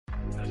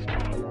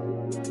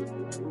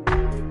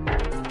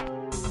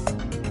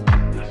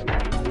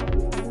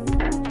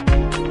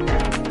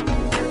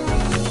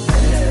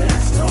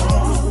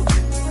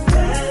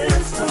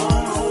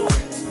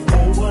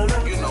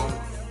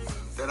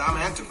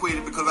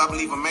I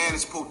believe a man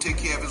is supposed to take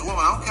care of his woman.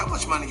 I don't care how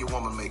much money your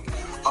woman make.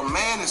 A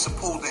man is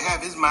supposed to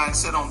have his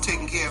mindset on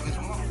taking care of his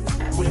woman.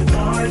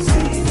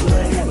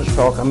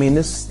 Talk. I mean,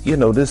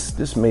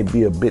 this may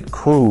be a bit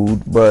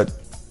crude, but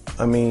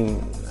I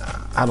mean,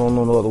 I don't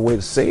know no other way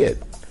to say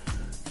it.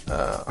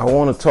 I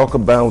want to talk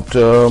about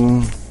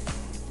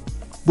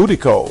booty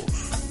calls.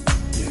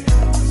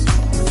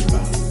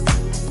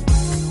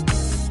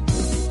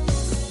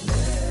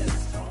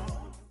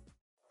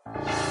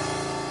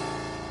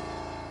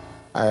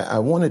 I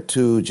wanted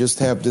to just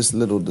have this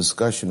little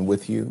discussion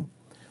with you.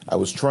 I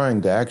was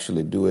trying to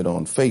actually do it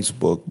on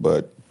Facebook,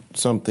 but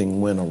something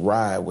went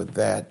awry with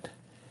that.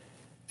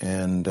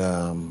 And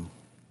I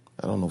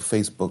don't know,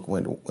 Facebook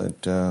went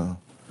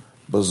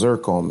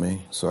berserk on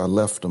me, so I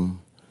left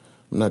them.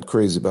 I'm not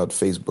crazy about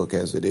Facebook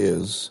as it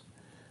is.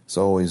 It's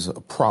always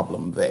a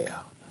problem there.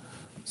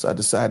 So I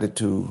decided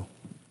to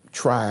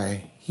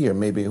try here.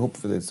 Maybe,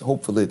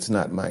 hopefully it's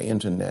not my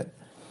internet.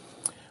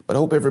 But I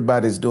hope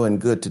everybody's doing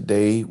good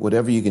today.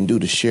 Whatever you can do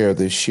to share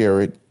this,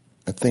 share it.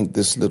 I think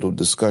this little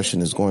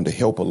discussion is going to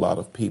help a lot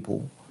of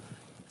people.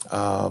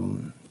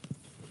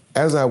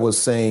 As I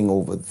was saying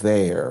over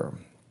there,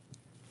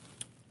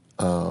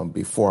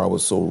 before I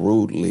was so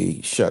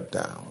rudely shut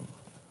down,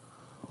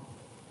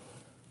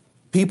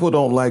 people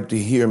don't like to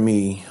hear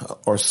me,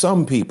 or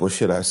some people,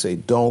 should I say,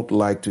 don't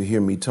like to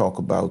hear me talk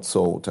about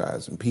soul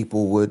ties. And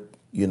people would,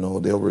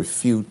 they'll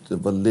refute the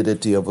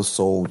validity of a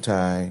soul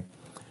tie.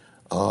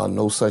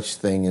 No such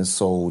thing as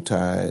soul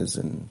ties,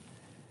 and,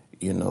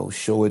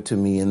 show it to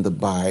me in the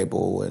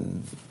Bible,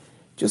 and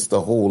just a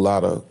whole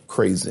lot of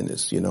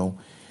craziness, And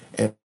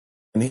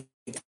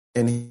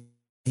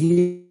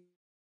he,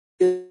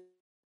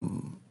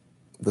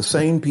 the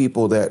same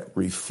people that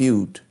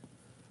refute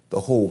the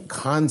whole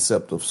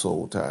concept of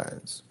soul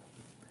ties,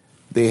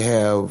 they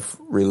have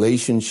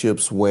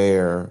relationships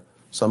where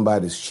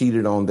somebody's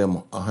cheated on them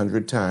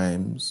 100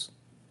 times,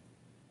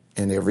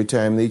 and every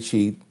time they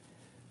cheat,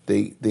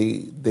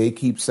 they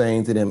keep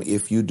saying to them,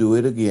 if you do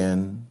it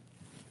again,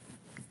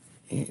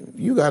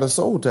 you got a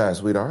soul tie,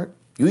 sweetheart.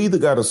 You either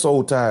got a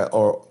soul tie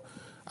or,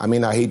 I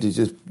hate to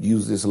just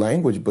use this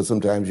language, but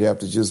sometimes you have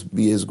to just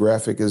be as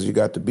graphic as you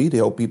got to be to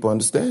help people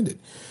understand it.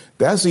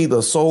 That's either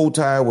a soul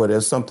tie where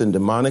there's something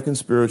demonic and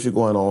spiritual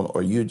going on,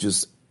 or you're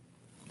just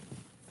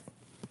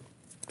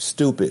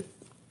stupid.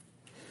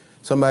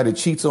 Somebody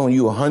cheats on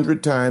you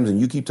 100 times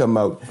and you keep talking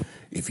about,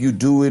 if you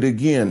do it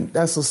again,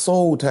 that's a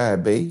soul tie,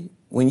 babe.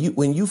 When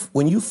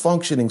you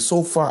functioning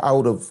so far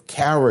out of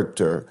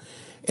character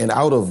and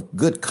out of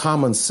good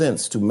common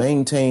sense to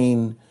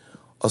maintain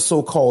a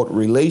so-called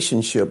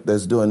relationship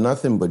that's doing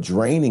nothing but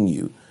draining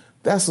you,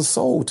 that's a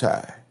soul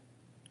tie.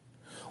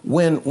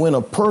 When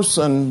a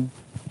person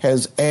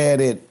has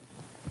added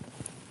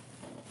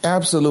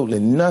absolutely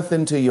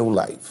nothing to your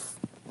life,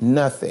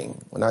 nothing.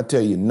 When I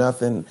tell you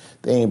nothing,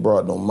 they ain't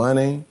brought no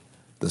money,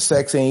 the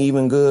sex ain't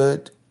even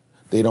good,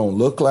 they don't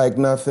look like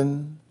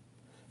nothing,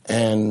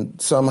 and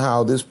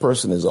somehow this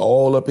person is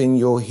all up in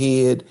your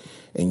head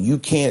and you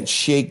can't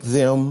shake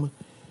them.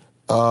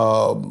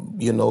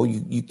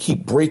 You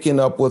keep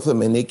breaking up with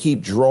them and they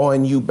keep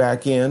drawing you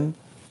back in.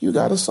 You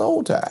got a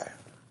soul tie.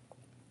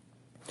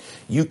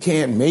 You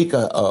can't make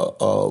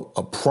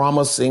a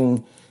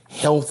promising,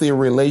 healthy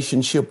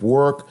relationship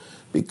work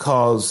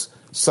because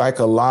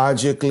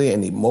psychologically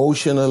and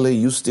emotionally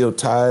you still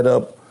tied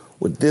up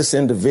with this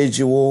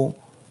individual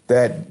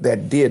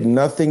that did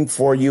nothing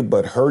for you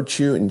but hurt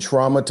you and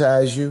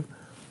traumatize you.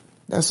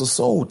 That's a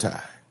soul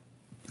tie.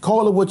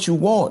 Call it what you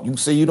want. You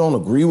say you don't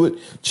agree with,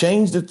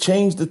 change the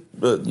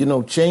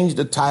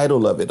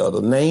title of it or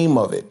the name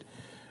of it.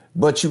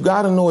 But you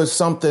got to know it's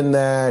something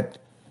that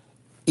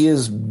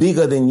is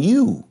bigger than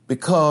you,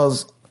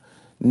 because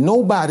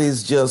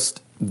nobody's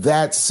just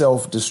that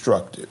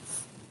self-destructive.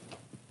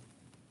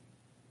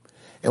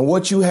 And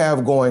what you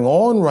have going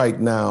on right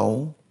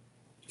now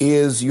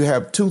is you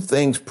have two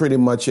things pretty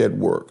much at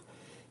work.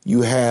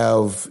 You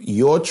have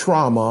your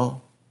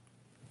trauma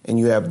and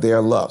you have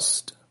their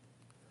lust.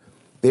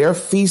 They're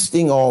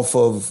feasting off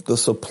of the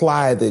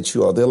supply that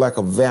you are. They're like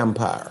a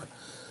vampire.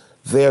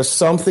 There's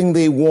something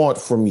they want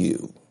from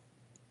you,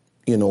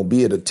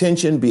 be it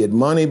attention, be it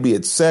money, be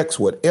it sex,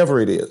 whatever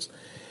it is.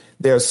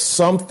 There's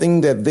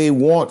something that they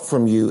want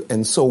from you.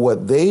 And so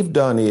what they've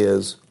done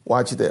is,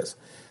 watch this,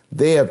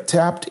 they have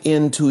tapped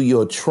into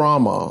your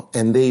trauma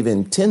and they've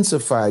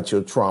intensified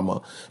your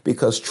trauma,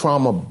 because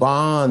trauma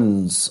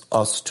bonds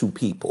us to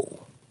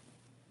people.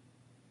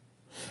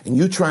 And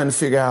you're trying to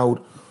figure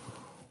out,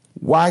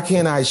 why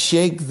can't I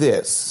shake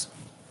this?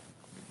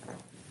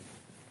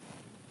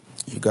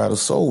 You got a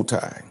soul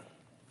tie.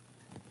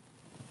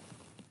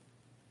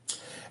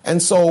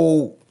 And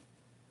so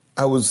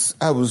I was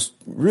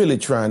really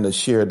trying to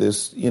share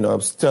this. I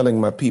was telling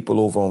my people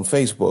over on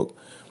Facebook,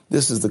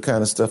 this is the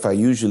kind of stuff I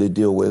usually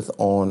deal with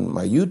on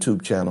my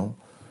YouTube channel,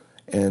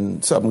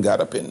 and something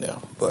got up in there.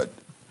 But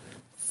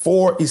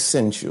 4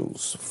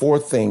 essentials, 4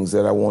 things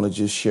that I want to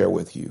just share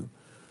with you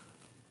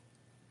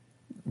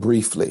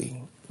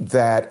briefly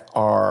that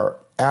are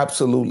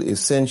absolutely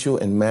essential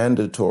and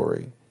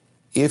mandatory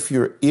if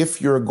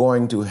you're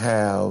going to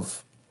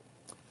have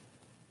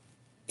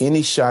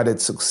any shot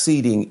at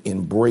succeeding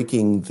in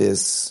breaking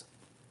this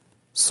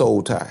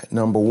soul tie,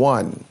 number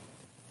one,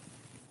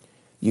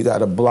 you got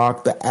to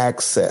block the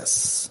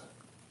access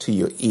to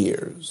your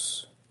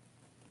ears.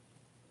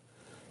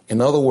 In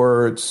other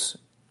words,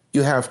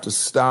 you have to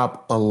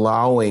stop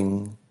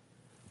allowing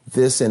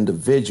this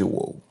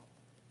individual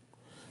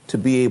to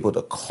be able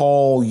to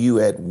call you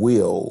at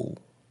will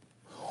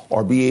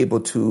or be able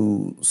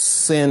to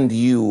send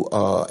you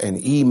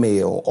an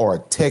email or a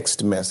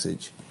text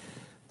message.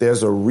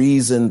 There's a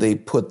reason they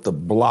put the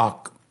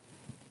block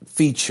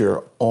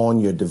feature on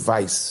your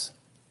device.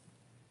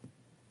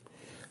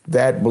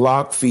 That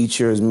block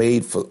feature is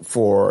made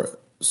for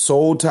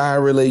soul tie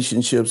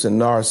relationships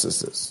and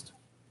narcissists.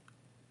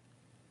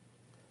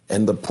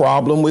 And the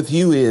problem with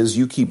you is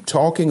you keep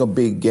talking a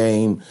big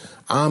game.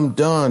 I'm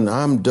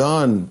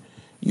done.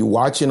 You're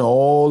watching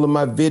all of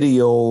my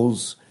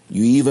videos.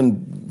 You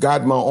even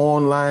got my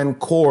online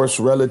course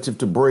relative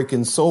to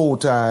breaking soul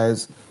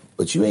ties,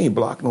 but you ain't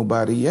blocked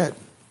nobody yet.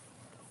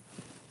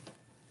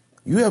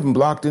 You haven't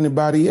blocked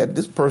anybody yet.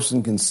 This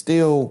person can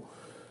still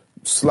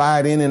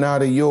slide in and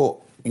out of your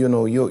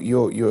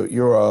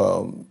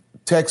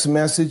text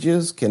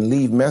messages, can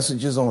leave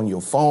messages on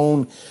your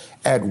phone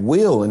at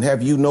will. And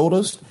have you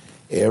noticed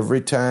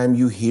every time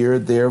you hear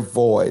their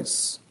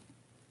voice,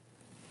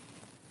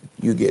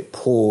 you get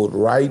pulled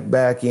right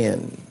back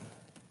in.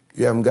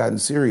 You haven't gotten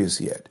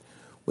serious yet.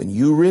 When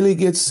you really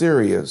get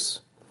serious,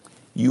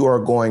 you are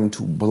going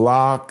to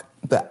block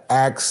the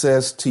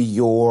access to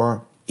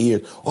your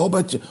ears. Oh,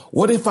 but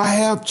what if I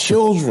have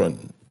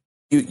children?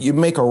 You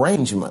make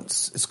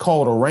arrangements. It's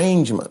called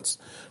arrangements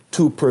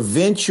to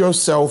prevent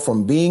yourself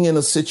from being in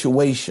a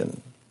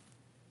situation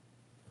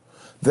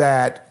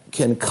that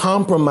can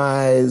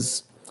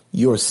compromise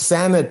your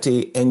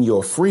sanity and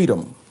your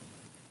freedom.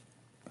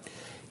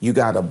 You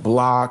got to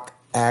block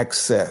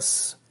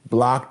access.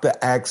 Block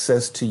the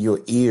access to your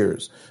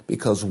ears,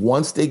 because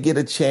once they get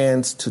a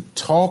chance to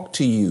talk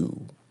to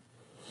you,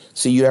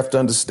 see, you have to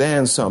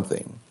understand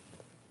something.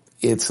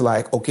 It's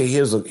like, okay,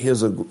 here's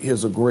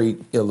a great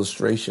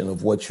illustration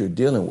of what you're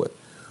dealing with.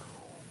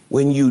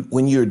 When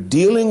you're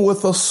dealing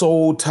with a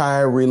soul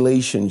tie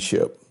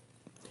relationship,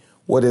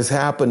 what has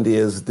happened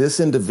is this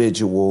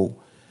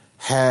individual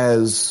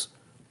has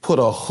put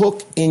a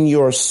hook in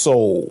your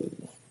soul.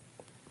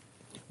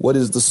 What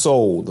is the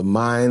soul? The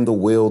mind, the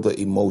will, the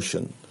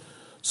emotion.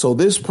 So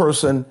this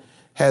person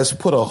has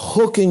put a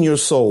hook in your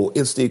soul.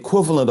 It's the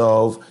equivalent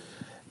of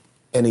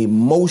an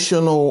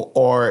emotional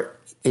or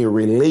a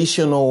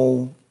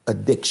relational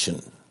addiction.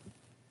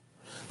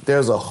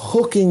 There's a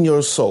hook in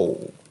your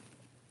soul.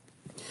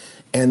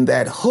 And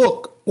that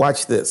hook,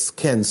 watch this,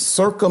 can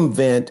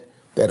circumvent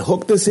that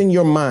hook that's in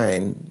your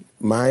mind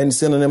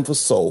synonym for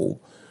soul.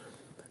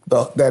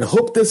 That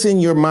hook that's in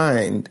your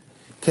mind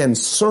can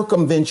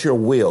circumvent your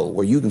will,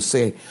 where you can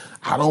say,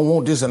 I don't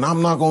want this and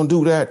I'm not going to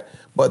do that.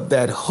 But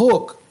that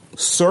hook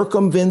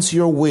circumvents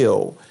your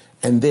will,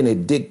 and then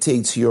it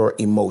dictates your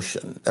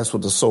emotion. That's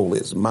what the soul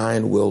is: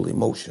 mind, will,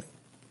 emotion.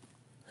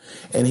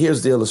 And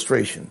here's the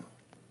illustration.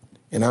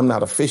 And I'm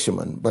not a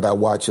fisherman, but I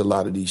watch a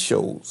lot of these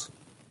shows.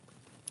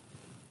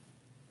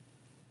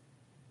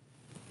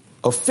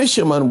 A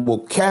fisherman will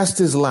cast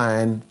his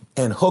line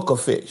and hook a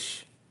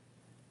fish.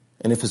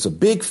 And if it's a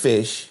big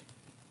fish,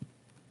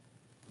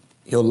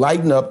 he'll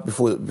lighten up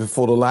before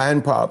the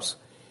line pops,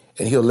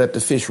 and he'll let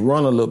the fish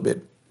run a little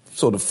bit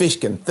so the fish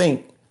can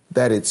think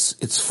that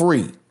it's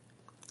free.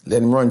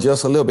 Let him run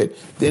just a little bit.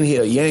 Then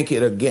he'll yank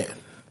it again.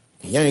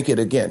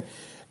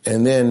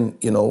 And then,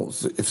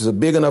 if it's a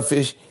big enough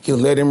fish, he'll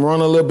let him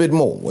run a little bit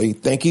more. Well, he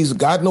think he's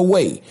gotten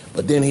away,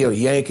 but then he'll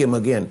yank him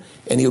again.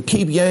 And he'll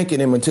keep yanking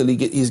him until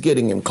he's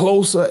getting him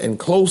closer and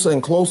closer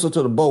and closer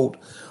to the boat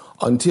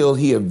until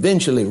he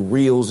eventually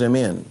reels him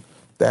in.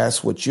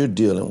 That's what you're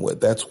dealing with.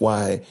 That's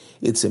why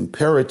it's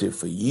imperative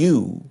for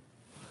you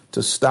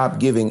to stop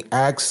giving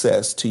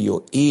access to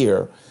your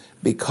ear,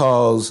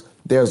 because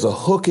there's a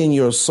hook in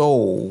your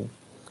soul.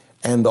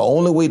 And the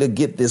only way to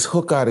get this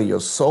hook out of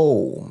your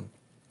soul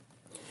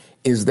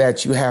is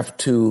that you have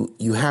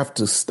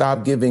to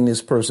stop giving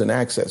this person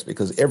access,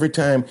 because every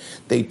time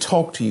they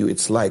talk to you,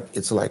 it's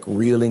like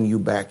reeling you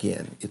back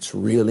in. It's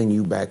reeling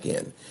you back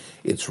in.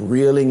 It's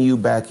reeling you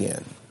back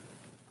in.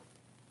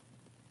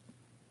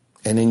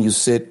 And then you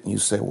sit and you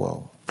say,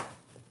 well,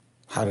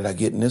 how did I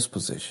get in this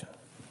position?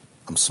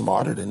 I'm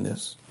smarter than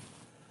this.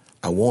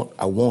 I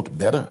want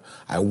better.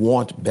 I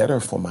want better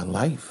for my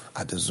life.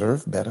 I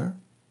deserve better.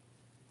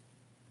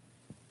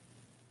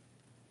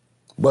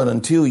 But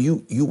until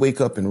you wake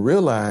up and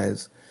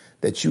realize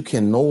that you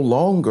can no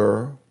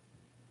longer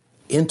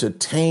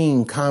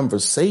entertain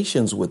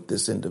conversations with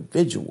this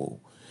individual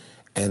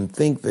and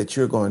think that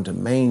you're going to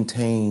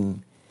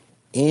maintain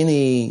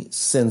any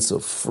sense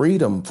of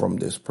freedom from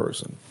this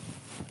person,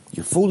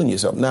 you're fooling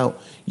yourself. Now,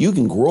 you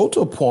can grow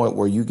to a point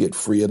where you get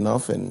free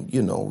enough and,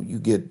 you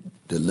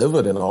get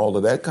delivered and all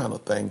of that kind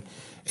of thing,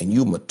 and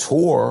you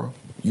mature,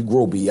 you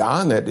grow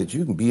beyond that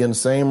you can be in the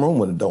same room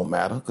when it don't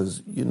matter,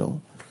 because,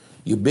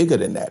 You're bigger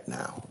than that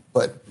now.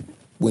 But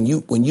when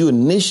you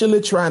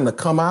initially trying to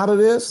come out of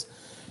this,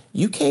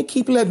 you can't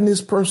keep letting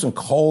this person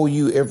call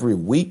you every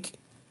week.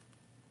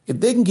 If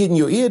they can get in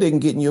your ear, they can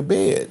get in your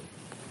bed.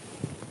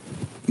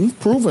 You've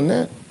proven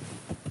that.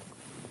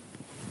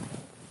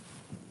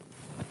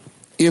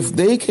 If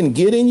they can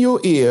get in your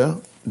ear,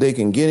 they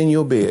can get in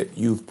your bed.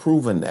 You've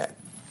proven that.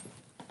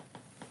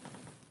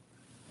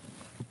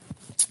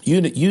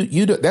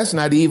 That's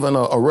not even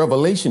a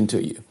revelation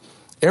to you.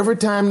 Every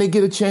time they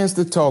get a chance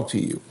to talk to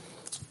you,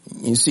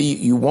 you see,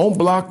 you won't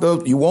block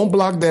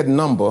that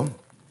number.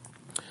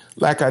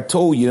 Like I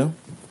told you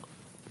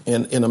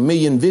in a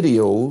million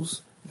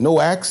videos, no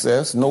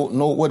access,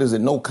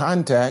 no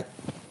contact.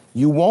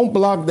 You won't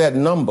block that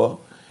number,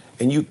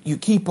 and you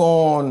keep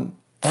on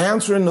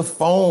answering the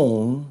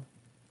phone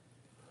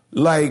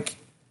like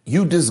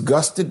you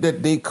disgusted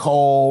that they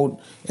called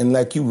and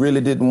like you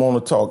really didn't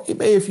want to talk.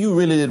 If you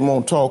really didn't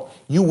want to talk,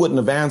 you wouldn't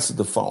have answered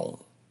the phone.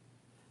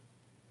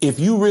 If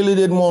you really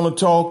didn't want to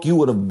talk, you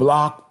would have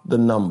blocked the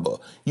number.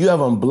 You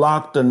haven't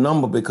blocked the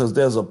number because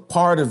there's a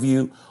part of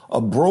you,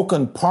 a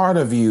broken part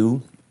of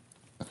you,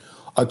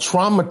 a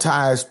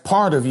traumatized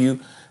part of you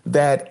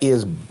that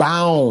is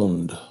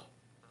bound.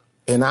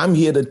 And I'm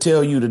here to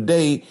tell you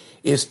today,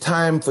 it's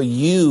time for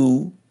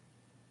you,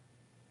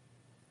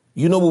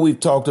 you know what we've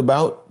talked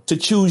about, to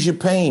choose your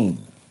pain.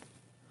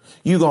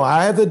 You're going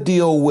to either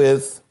deal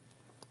with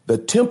the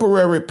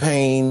temporary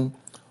pain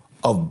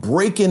of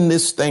breaking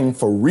this thing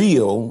for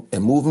real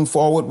and moving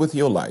forward with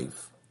your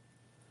life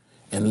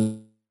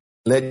and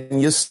letting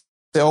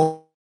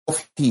yourself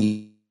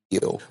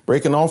heal,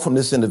 breaking off from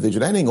this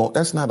individual.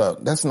 That's not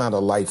a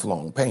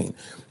lifelong pain.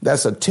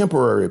 That's a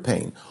temporary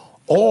pain.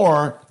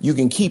 Or you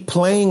can keep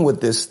playing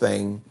with this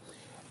thing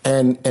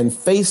and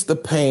face the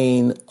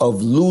pain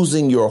of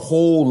losing your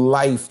whole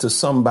life to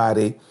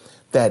somebody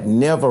that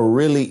never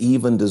really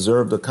even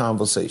deserved a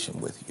conversation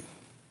with you.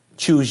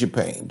 Choose your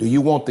pain. Do you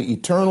want the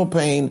eternal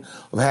pain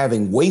of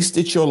having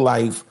wasted your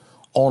life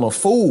on a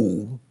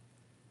fool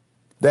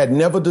that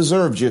never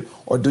deserved you,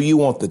 or do you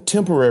want the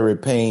temporary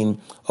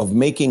pain of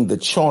making the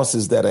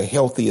choices that are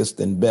healthiest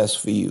and best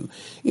for you?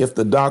 If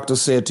the doctor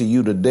said to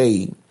you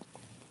today,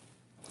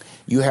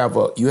 you have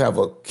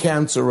a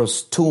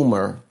cancerous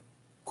tumor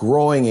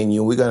growing in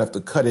you, we're going to have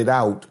to cut it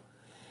out.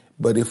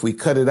 But if we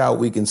cut it out,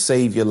 we can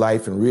save your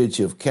life and rid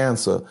you of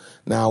cancer.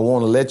 Now, I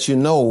want to let you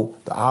know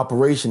the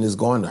operation is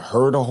going to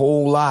hurt a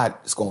whole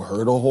lot. It's going to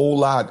hurt a whole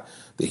lot.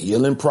 The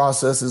healing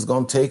process is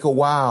going to take a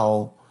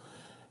while.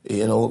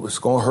 You know, it's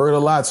going to hurt a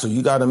lot. So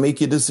you got to make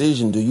your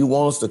decision. Do you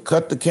want us to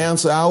cut the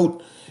cancer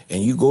out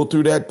and you go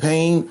through that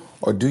pain?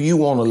 Or do you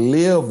want to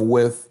live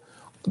with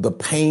the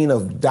pain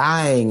of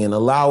dying and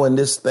allowing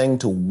this thing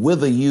to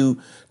wither you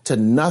to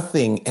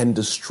nothing and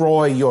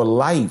destroy your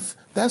life?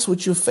 That's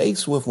what you're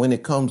faced with when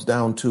it comes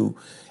down to,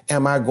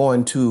 am I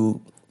going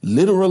to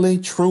literally,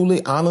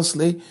 truly,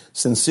 honestly,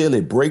 sincerely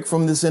break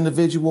from this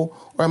individual,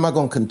 or am I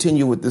going to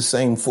continue with the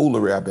same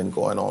foolery I've been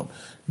going on,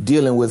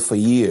 dealing with for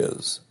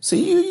years?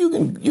 See, you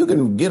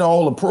can get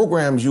all the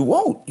programs you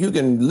want. You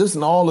can listen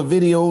to all the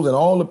videos and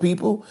all the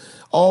people,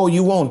 all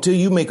you want till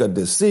you make a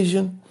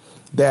decision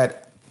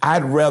that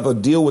I'd rather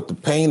deal with the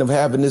pain of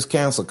having this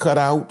cancer cut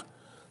out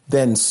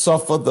than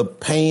suffer the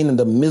pain and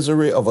the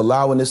misery of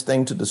allowing this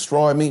thing to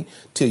destroy me.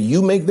 Till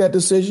you make that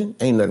decision,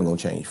 ain't nothing going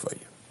to change for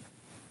you.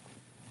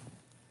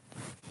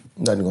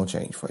 Nothing going to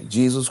change for you.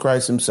 Jesus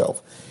Christ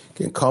himself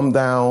can come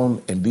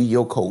down and be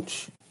your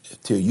coach.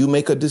 Till you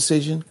make a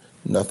decision,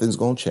 nothing's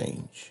going to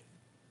change.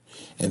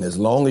 And as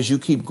long as you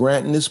keep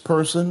granting this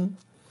person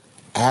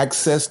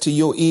access to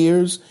your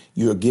ears,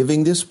 you're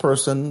giving this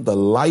person the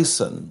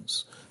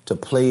license to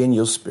play in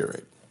your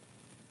spirit.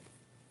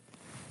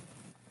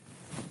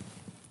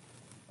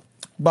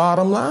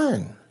 Bottom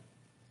line.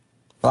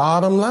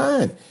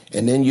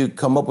 And then you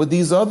come up with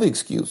these other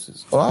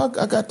excuses. Oh,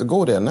 I got to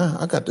go there now.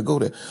 I got to go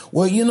there.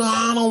 Well, you know,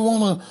 I don't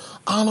want to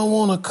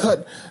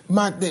cut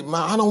I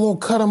don't want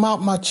to cut them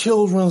out my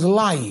children's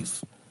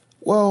life.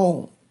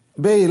 Well,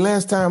 babe,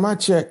 last time I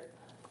checked,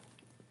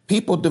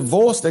 people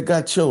divorced that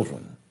got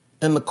children.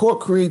 And the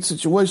court creates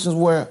situations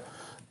where,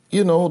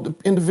 you know, the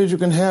individual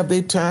can have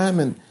their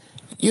time and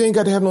you ain't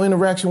got to have no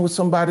interaction with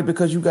somebody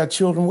because you got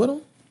children with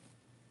them.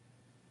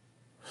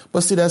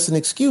 But see, that's an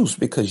excuse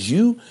because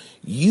you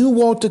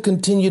want to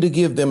continue to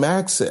give them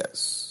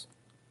access.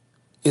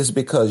 It's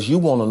because you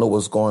want to know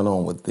what's going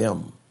on with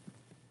them.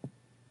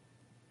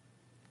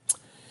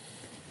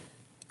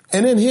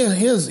 And then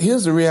here's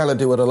the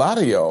reality with a lot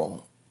of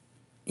y'all.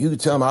 You can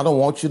tell them, I don't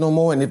want you no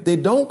more. And if they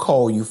don't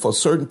call you for a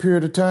certain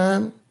period of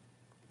time,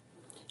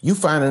 you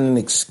find an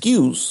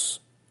excuse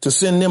to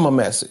send them a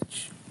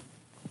message.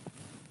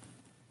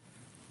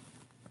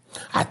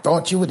 I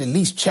thought you would at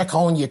least check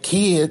on your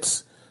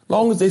kids.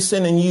 Long as they're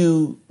sending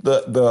you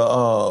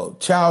the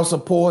child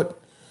support,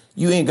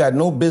 you ain't got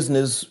no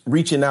business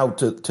reaching out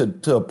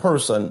to a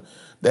person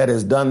that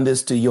has done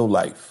this to your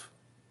life.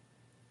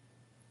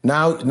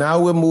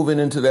 Now we're moving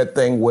into that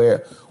thing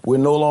where we're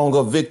no longer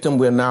a victim,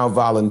 we're now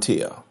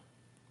volunteer.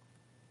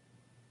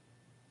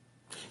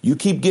 You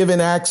keep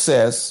giving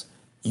access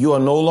You are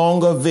no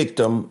longer a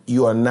victim.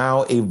 You are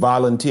now a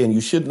volunteer. And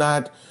you should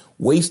not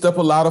waste up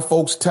a lot of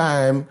folks'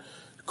 time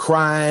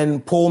crying,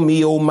 "Pull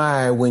me, oh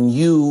my," when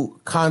you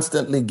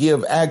constantly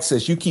give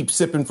access. You keep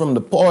sipping from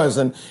the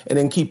poison and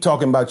then keep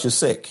talking about you're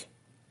sick.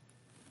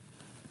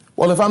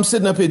 Well, if I'm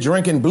sitting up here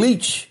drinking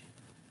bleach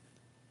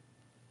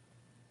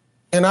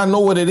and I know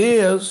what it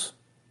is,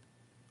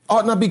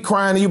 ought not be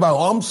crying to you about,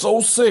 "Oh, I'm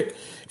so sick,"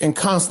 and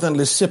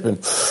constantly sipping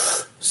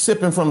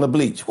from the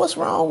bleach. What's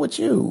wrong with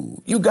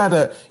you? You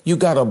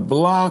gotta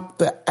block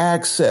the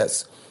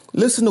access.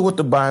 Listen to what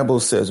the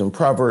Bible says in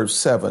Proverbs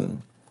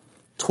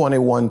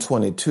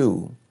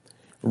 7:21-22.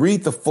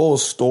 Read the full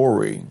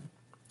story,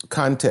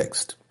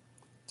 context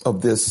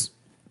of this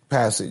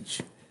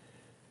passage.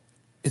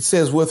 It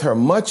says, "With her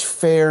much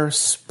fair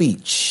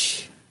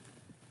speech,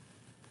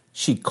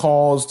 she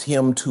caused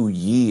him to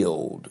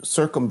yield,"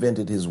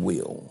 circumvented his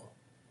will.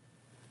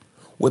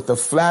 "With the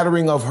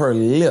flattering of her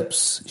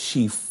lips,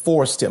 she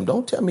forced him."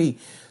 Don't tell me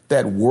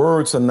that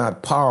words are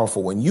not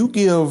powerful. When you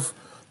give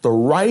the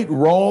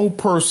wrong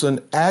person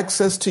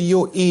access to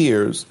your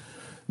ears,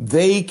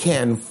 they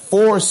can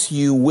force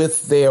you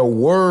with their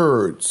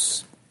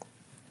words.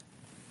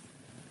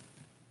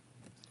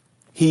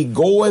 "He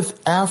goeth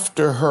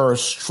after her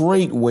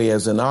straightway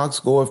as an ox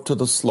goeth to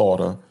the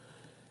slaughter,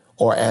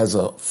 or as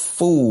a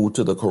fool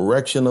to the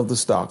correction of the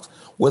stocks.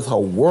 With her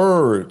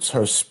words,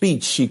 her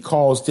speech, she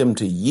caused him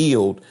to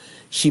yield.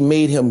 She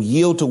made him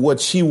yield to what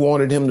she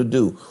wanted him to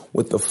do.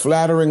 With the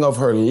flattering of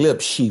her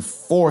lips, she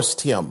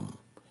forced him,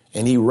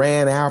 and he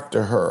ran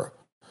after her."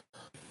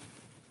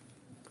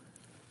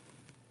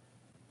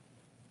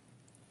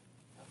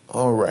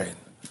 All right.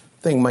 I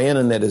think my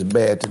internet is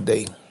bad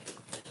today.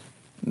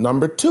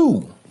 Number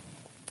two.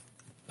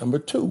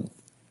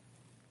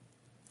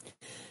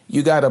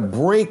 You have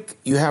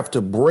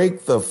to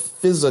break the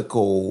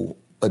physical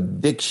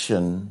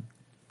addiction.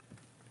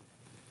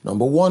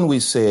 Number one, we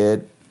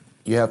said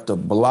you have to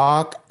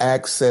block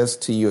access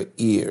to your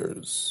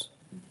ears.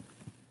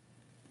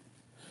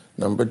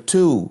 Number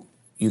two,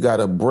 you got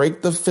to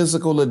break the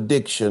physical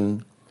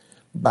addiction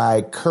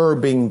by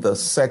curbing the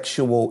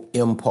sexual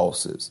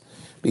impulses.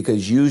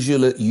 Because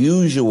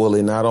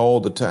usually, not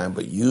all the time,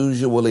 but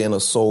usually in a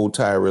soul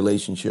tie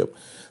relationship,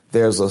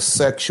 there's a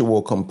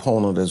sexual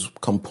component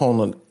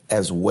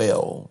as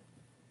well.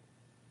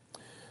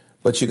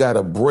 But you got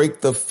to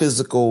break the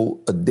physical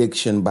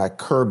addiction by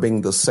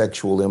curbing the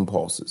sexual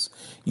impulses.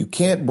 You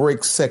can't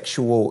break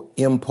sexual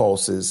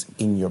impulses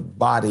in your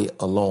body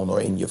alone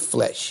or in your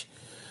flesh,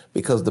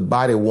 because the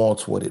body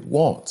wants what it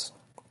wants.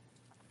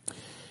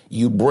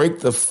 You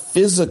break the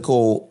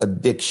physical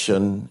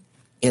addiction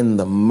in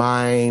the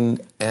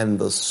mind and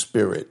the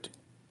spirit.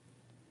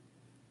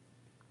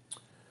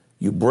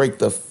 You break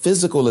the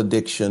physical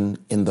addiction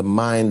in the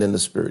mind and the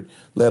spirit.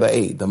 Letter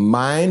A, the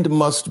mind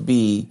must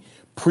be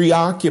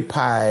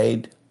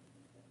preoccupied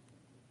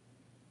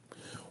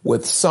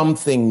with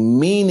something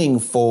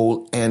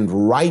meaningful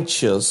and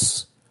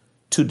righteous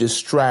to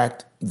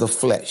distract the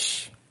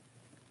flesh.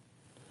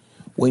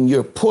 When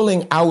you're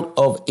pulling out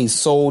of a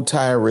soul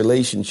tie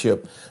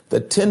relationship, the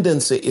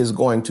tendency is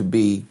going to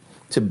be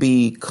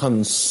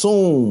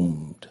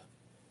consumed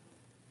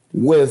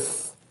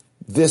with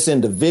this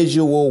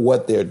individual,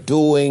 what they're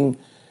doing.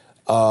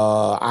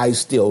 I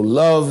still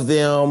love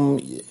them.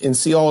 And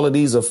see, all of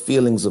these are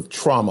feelings of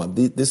trauma.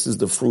 This is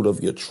the fruit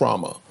of your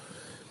trauma.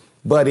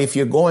 But if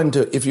you're going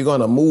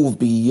to move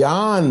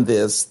beyond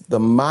this, the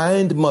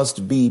mind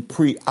must be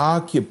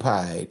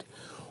preoccupied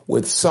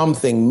with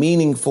something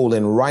meaningful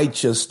and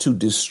righteous to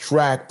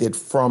distract it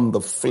from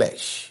the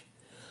flesh.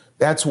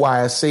 That's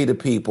why I say to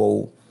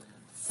people,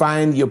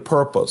 find your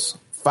purpose,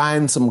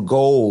 find some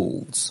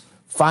goals,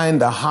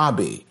 find a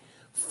hobby,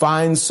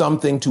 find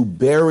something to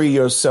bury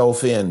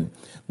yourself in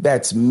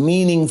that's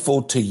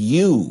meaningful to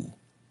you,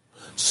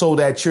 so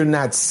that you're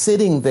not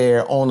sitting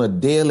there on a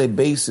daily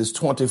basis,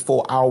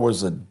 24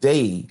 hours a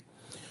day,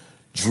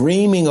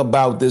 dreaming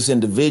about this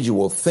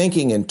individual,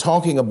 thinking and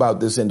talking about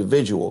this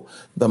individual.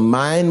 The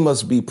mind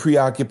must be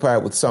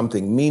preoccupied with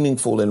something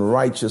meaningful and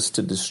righteous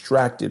to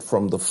distract it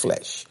from the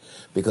flesh.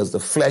 Because the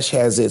flesh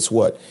has its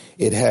what?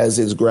 It has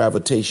its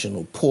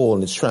gravitational pull,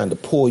 and it's trying to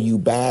pull you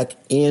back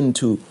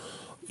into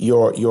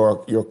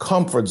your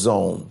comfort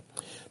zone.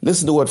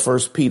 Listen to what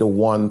 1 Peter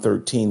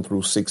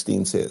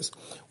 1:13-16 says.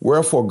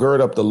 "Wherefore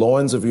gird up the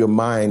loins of your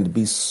mind,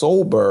 be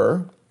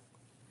sober,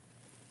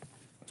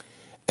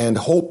 and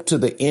hope to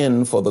the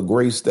end for the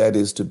grace that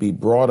is to be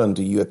brought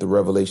unto you at the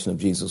revelation of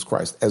Jesus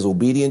Christ. As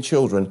obedient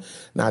children,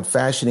 not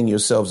fashioning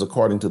yourselves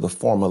according to the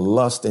former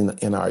lust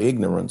in our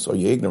ignorance," or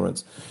your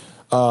ignorance,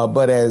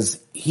 "but as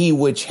he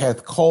which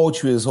hath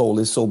called you is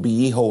holy, so be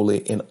ye holy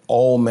in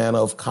all manner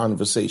of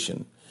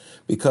conversation.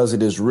 Because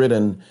it is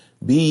written,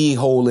 Be ye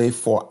holy,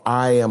 for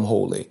I am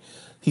holy."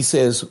 He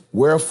says,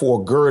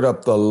 "Wherefore gird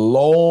up the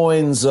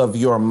loins of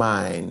your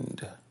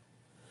mind."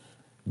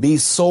 Be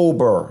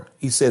sober.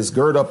 He says,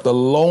 gird up the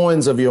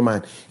loins of your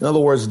mind. In other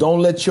words,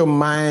 don't let your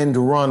mind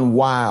run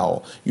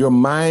wild. Your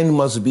mind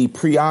must be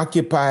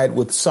preoccupied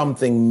with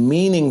something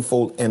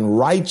meaningful and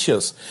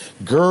righteous.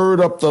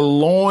 Gird up the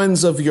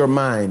loins of your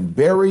mind.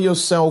 Bury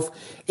yourself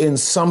in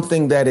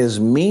something that is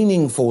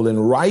meaningful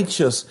and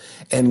righteous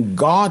and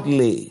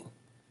godly,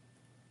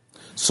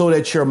 so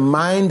that your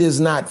mind is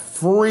not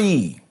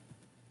free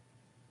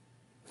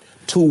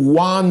to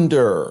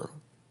wander.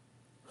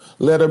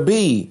 Letter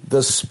B,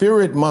 the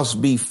spirit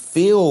must be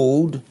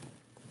filled.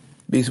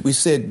 We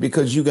said,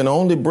 because you can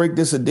only break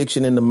this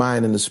addiction in the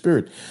mind and the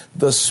spirit.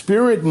 The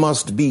spirit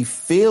must be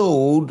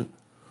filled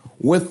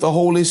with the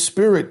Holy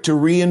Spirit to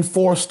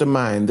reinforce the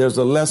mind. There's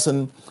a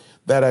lesson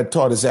that I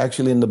taught. It's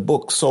actually in the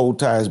book, Soul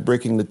Ties,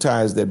 Breaking the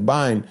Ties That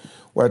Bind,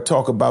 where I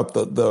talk about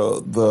the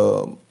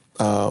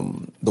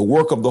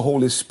work of the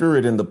Holy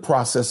Spirit in the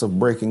process of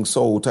breaking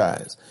soul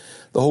ties.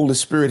 The Holy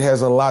Spirit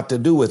has a lot to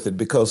do with it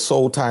because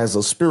soul ties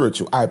are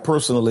spiritual. I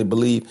personally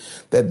believe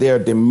that they're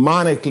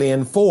demonically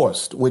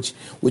enforced, which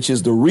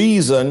is the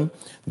reason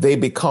they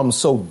become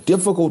so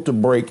difficult to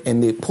break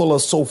and they pull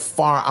us so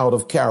far out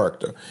of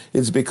character.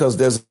 It's because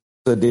there's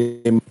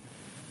a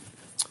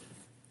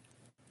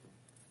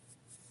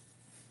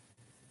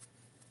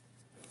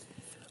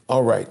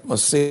all right, my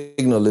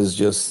signal is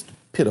just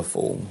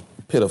pitiful.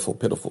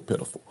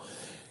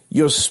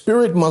 Your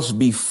spirit must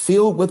be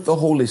filled with the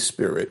Holy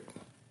Spirit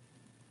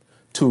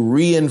to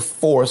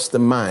reinforce the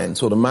mind.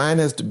 So the mind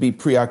has to be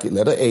preoccupied.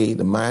 Letter A,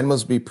 the mind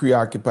must be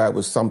preoccupied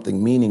with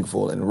something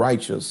meaningful and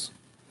righteous.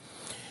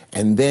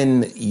 And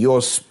then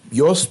your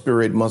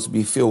spirit must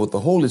be filled with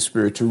the Holy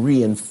Spirit to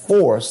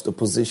reinforce the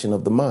position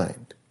of the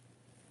mind.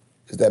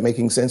 Is that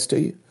making sense to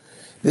you?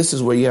 This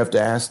is where you have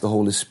to ask the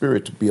Holy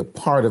Spirit to be a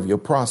part of your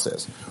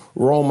process.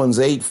 Romans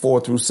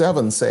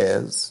 8:4-7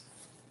 says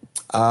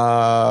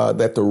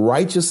that the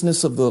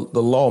righteousness of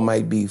the law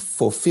might be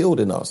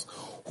fulfilled in us,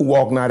 who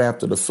walk not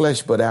after the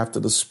flesh, but after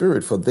the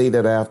Spirit. For they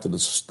that are after the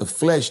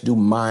flesh do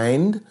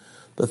mind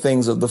the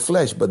things of the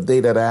flesh, but they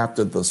that are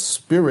after the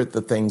Spirit,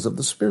 the things of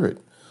the Spirit.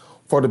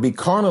 For to be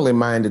carnally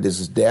minded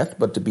is death,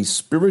 but to be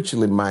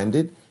spiritually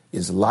minded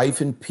is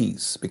life and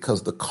peace,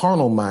 because the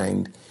carnal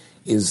mind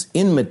is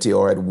enmity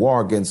or at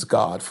war against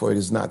God, for it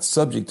is not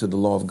subject to the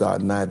law of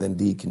God, neither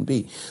indeed can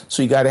be.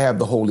 So you got to have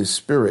the Holy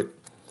Spirit,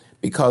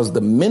 because the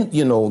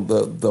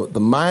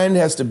mind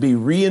has to be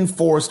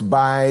reinforced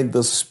by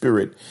the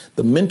Spirit.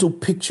 The mental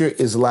picture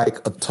is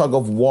like a tug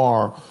of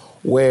war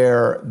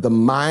where the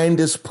mind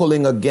is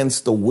pulling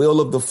against the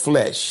will of the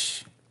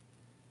flesh,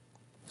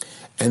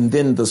 and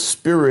then the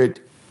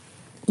Spirit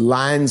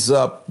lines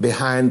up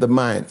behind the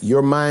mind.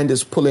 Your mind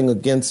is pulling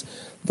against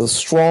the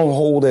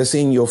stronghold that's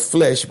in your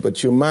flesh,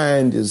 but your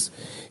mind is,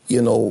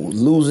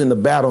 losing the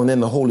battle, and then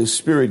the Holy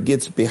Spirit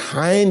gets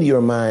behind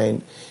your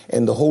mind,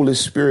 and the Holy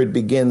Spirit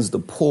begins to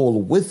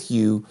pull with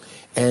you,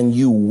 and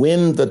you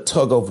win the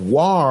tug of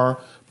war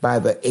by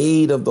the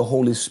aid of the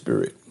Holy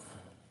Spirit.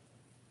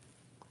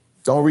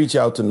 Don't reach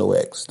out to no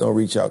ex. Don't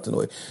reach out to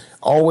no ex.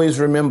 Always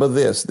remember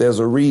this. There's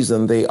a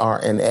reason they are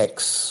an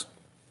ex.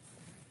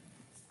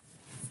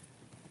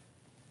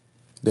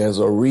 There's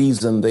a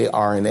reason they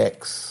are an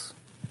ex.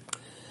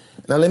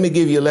 Now, let me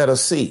give you letter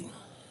C.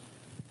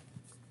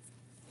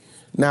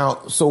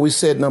 Now, so we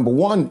said, number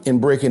one, in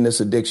breaking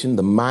this addiction,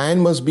 the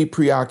mind must be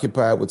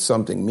preoccupied with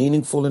something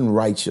meaningful and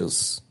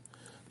righteous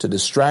to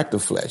distract the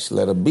flesh.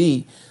 Letter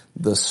B,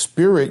 the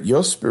spirit,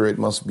 your spirit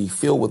must be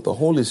filled with the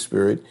Holy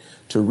Spirit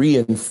to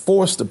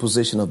reinforce the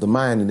position of the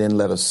mind. And then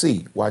letter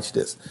C, watch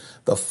this.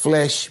 The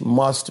flesh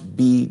must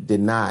be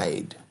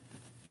denied.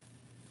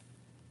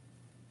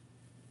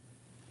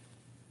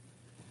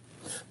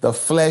 The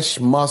flesh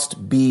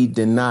must be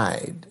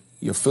denied.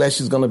 Your flesh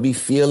is going to be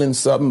feeling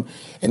something,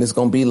 and it's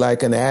going to be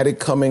like an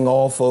addict coming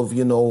off of,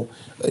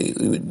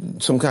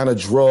 some kind of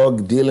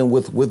drug, dealing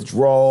with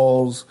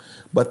withdrawals.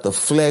 But the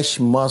flesh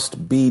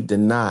must be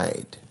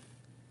denied.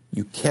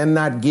 You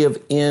cannot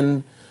give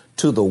in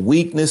to the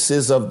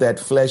weaknesses of that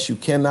flesh. You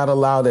cannot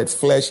allow that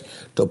flesh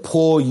to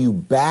pull you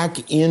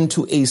back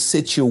into a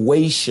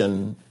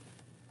situation.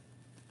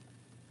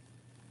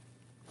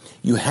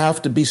 You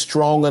have to be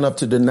strong enough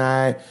to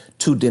deny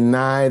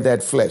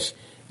that flesh.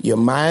 Your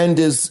mind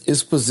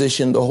is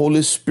positioned. The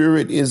Holy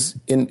Spirit is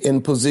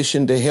in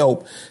position to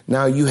help.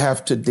 Now you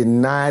have to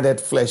deny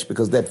that flesh,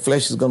 because that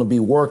flesh is going to be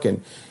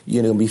working.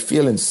 You're going to be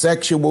feeling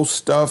sexual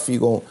stuff. You're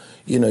going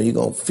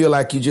to feel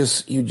like you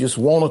just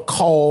want to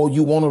call.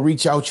 You want to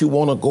reach out. You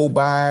want to go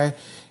by.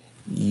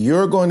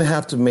 You're going to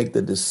have to make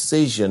the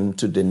decision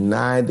to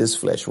deny this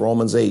flesh.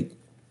 Romans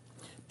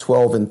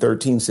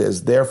 8:12-13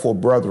 says, therefore,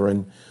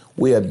 brethren,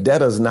 we are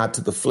debtors not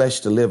to the flesh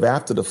to live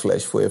after the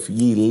flesh, for if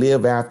ye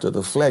live after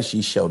the flesh,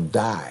 ye shall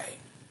die.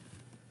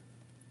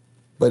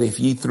 But if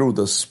ye through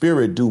the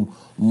Spirit do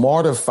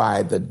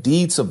mortify the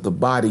deeds of the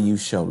body, you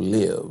shall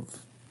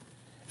live.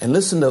 And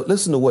listen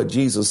to what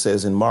Jesus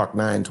says in Mark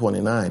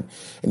 9:29.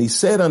 And he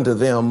said unto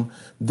them,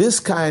 this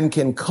kind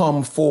can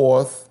come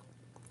forth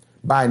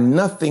by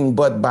nothing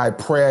but by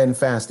prayer and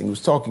fasting. He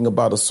was talking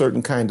about a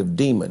certain kind of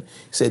demon.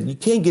 He said, you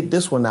can't get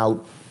this one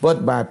out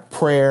but by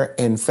prayer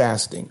and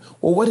fasting.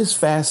 Well, what is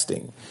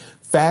fasting?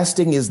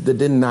 Fasting is the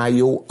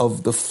denial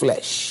of the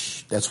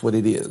flesh. That's what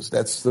it is.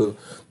 That's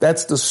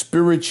the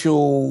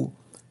spiritual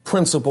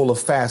principle of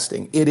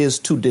fasting. It is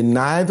to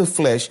deny the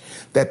flesh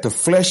that the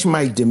flesh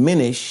might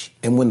diminish.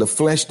 And when the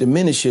flesh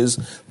diminishes,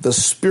 the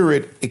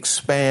spirit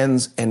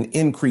expands and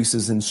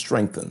increases and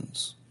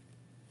strengthens.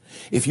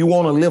 If you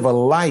want to live a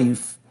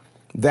life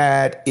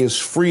that is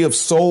free of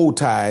soul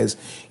ties,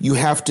 you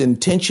have to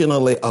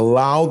intentionally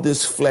allow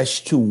this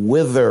flesh to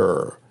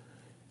wither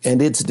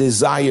and its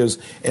desires.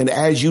 And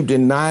as you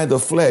deny the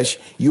flesh,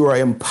 you are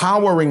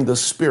empowering the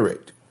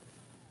spirit.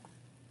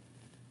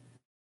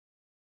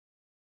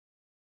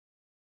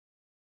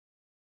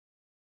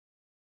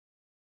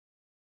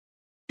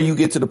 You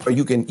get to the point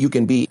you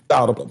can be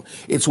out of them.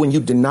 It's when you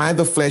deny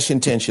the flesh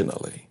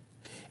intentionally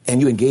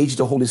and you engage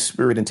the Holy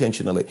Spirit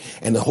intentionally,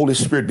 and the Holy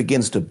Spirit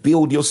begins to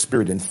build your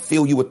spirit and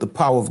fill you with the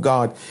power of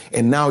God.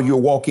 And now you're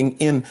walking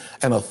in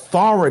an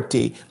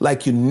authority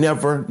like you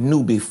never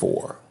knew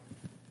before.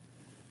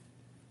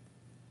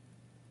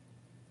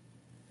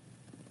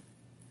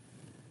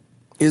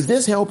 Is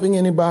this helping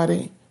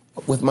anybody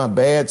with my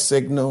bad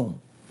signal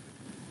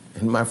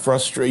and my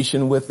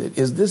frustration with it?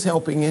 Is this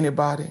helping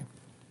anybody?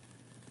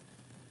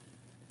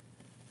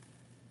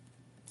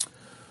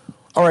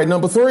 All right,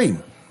 number 3.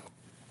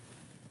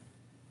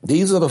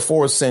 These are the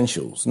 4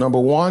 essentials. Number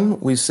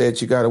 1, we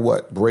said you got to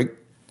what? Break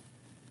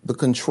the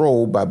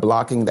control by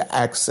blocking the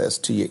access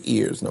to your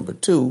ears. Number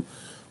 2,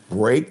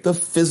 break the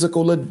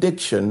physical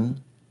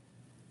addiction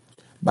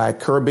by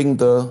curbing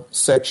the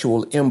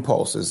sexual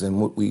impulses.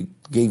 And we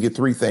gave you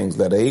 3 things.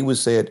 Letter A, we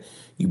said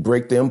you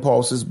break the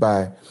impulses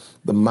by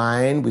the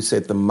mind. We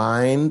said the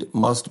mind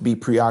must be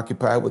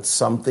preoccupied with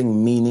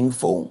something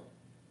meaningful.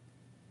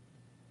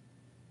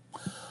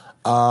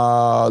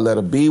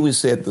 Letter B, we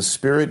said the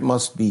spirit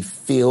must be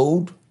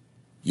filled.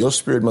 Your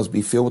spirit must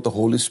be filled with the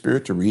Holy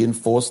Spirit to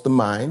reinforce the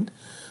mind.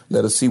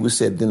 Letter C, we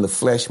said then the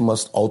flesh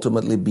must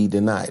ultimately be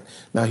denied.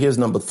 Now here's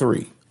number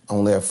 3. I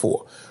only have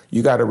 4.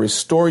 You got to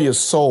restore your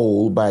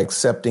soul by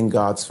accepting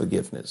God's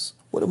forgiveness.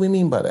 What do we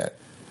mean by that?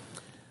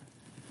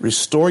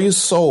 Restore your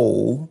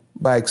soul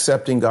by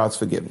accepting God's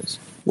forgiveness.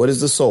 What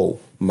is the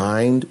soul?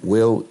 Mind,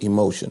 will,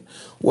 emotion.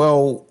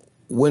 Well,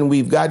 when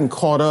we've gotten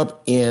caught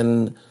up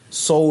in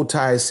soul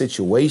tie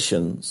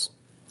situations,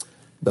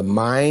 the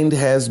mind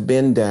has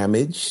been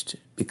damaged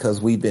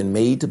because we've been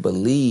made to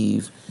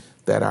believe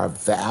that our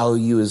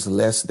value is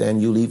less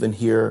than. You'll even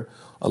hear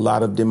a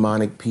lot of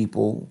demonic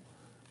people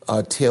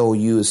tell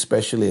you,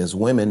 especially as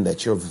women,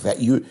 that your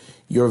value,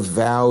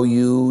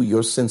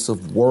 your sense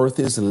of worth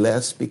is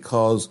less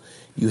because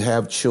you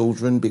have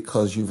children,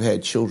 because you've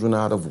had children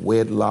out of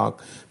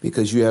wedlock,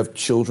 because you have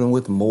children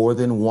with more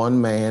than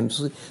one man.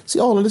 See,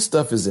 all of this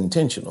stuff is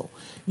intentional.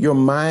 Your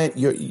mind,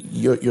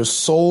 your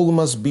soul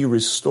must be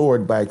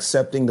restored by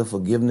accepting the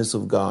forgiveness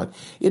of God.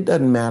 It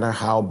doesn't matter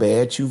how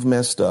bad you've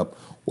messed up,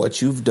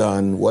 what you've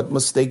done, what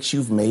mistakes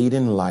you've made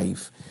in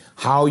life,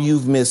 how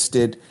you've missed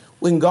it.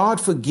 When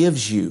God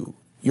forgives you,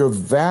 your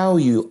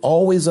value,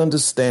 always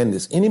understand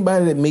this.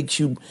 Anybody that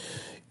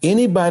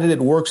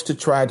works to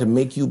try to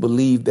make you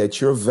believe that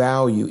your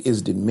value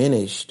is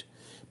diminished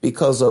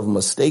because of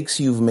mistakes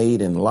you've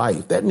made in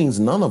life, that means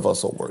none of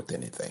us are worth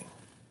anything.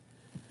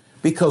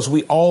 Because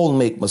we all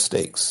make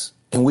mistakes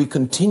and we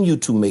continue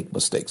to make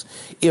mistakes.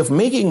 If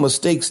making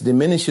mistakes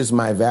diminishes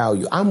my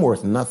value, I'm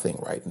worth nothing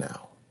right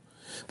now.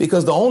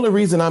 Because the only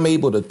reason I'm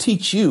able to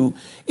teach you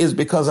is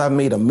because I've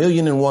made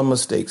 1,000,001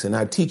 mistakes, and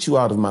I teach you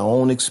out of my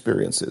own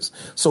experiences.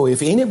 So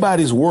if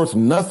anybody's worth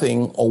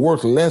nothing or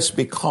worth less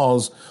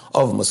because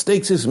of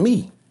mistakes, it's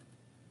me.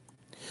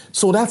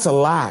 So that's a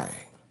lie.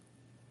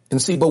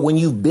 And see, but when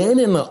you've been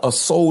in a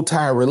soul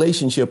tie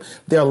relationship,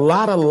 there are a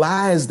lot of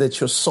lies that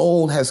your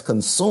soul has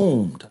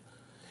consumed.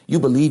 You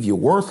believe you're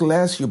worth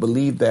less. You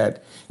believe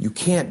that you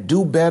can't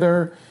do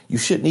better. You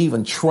shouldn't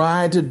even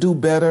try to do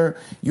better.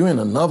 You're in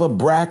another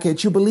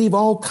bracket. You believe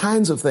all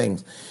kinds of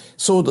things.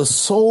 So the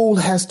soul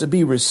has to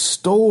be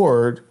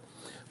restored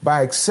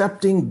by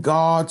accepting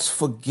God's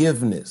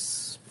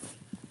forgiveness.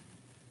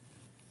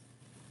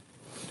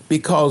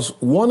 Because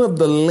one of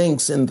the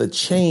links in the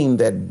chain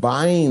that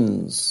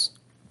binds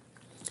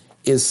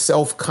is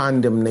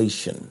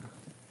self-condemnation.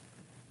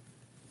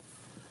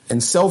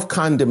 And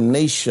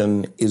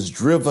self-condemnation is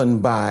driven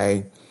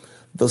by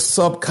the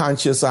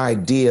subconscious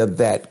idea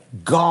that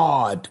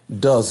God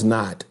does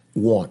not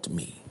want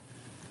me.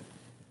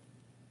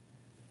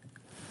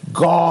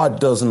 God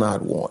does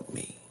not want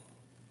me.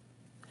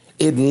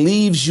 It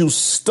leaves you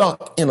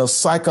stuck in a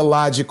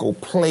psychological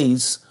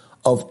place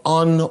of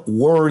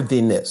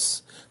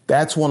unworthiness.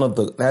 That's one of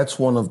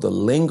the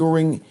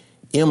lingering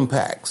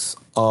impacts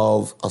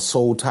of a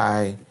soul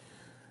tie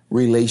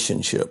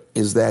relationship,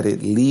 is that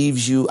it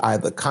leaves you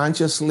either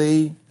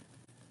consciously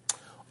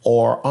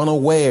or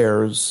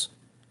unawares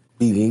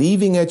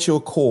believing at your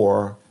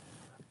core,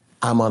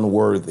 I'm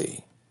unworthy.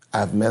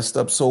 I've messed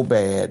up so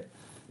bad.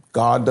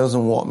 God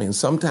doesn't want me. And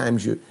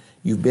sometimes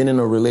You've been in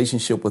a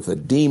relationship with a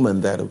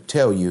demon that'll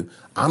tell you,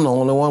 I'm the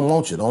only one who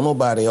wants you. Don't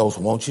nobody else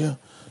want you.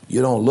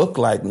 You don't look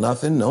like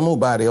nothing. Don't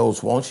nobody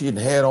else wants you. You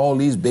had all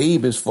these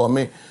babies for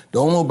me.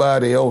 Don't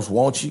nobody else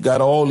want you. Got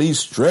all these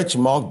stretch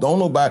marks. Don't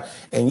nobody.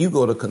 And you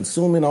go to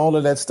consuming all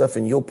of that stuff,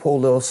 and your poor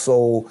little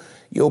soul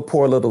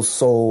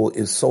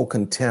is so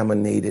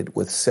contaminated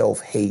with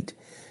self-hate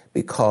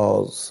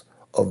because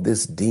of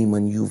this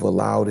demon you've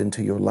allowed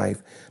into your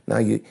life. Now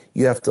you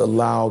have to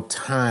allow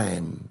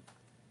time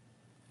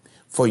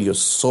for your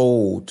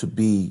soul to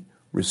be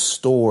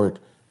restored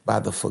by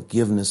the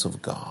forgiveness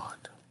of God.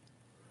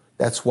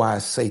 That's why I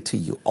say to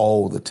you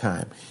all the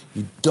time,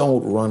 you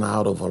don't run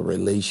out of a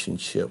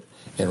relationship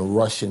and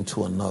rush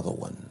into another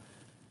one.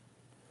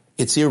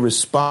 It's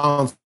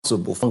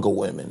irresponsible for younger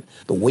women.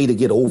 The way to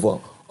get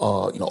over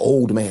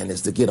old man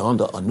is to get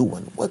under a new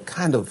one. What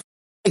kind of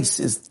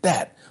place is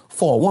that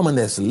for a woman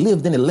that's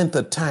lived any length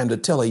of time to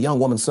tell a young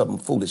woman something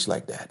foolish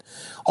like that?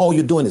 All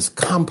you're doing is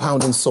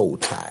compounding soul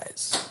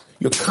ties.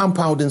 You're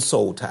compounding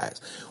soul ties.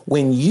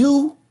 When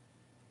you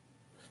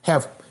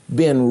have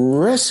been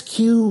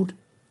rescued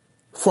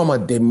from a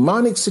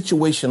demonic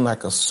situation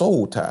like a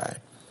soul tie,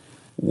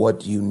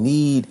 what you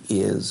need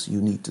is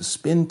you need to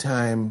spend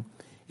time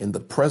in the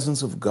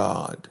presence of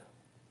God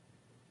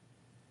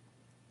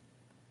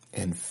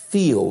and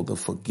feel the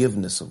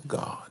forgiveness of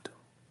God.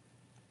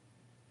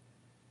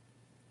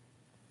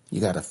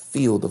 You got to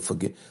feel the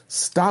forgiveness.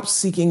 Stop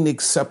seeking the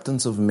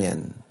acceptance of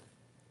men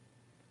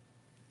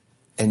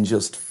and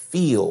just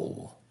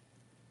feel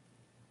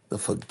the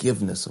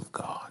forgiveness of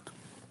God.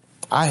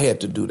 I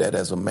had to do that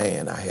as a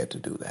man. I had to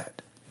do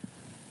that.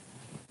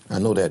 I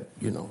know that,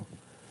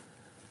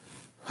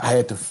 I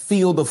had to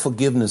feel the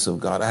forgiveness of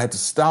God. I had to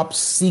stop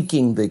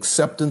seeking the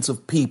acceptance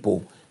of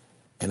people,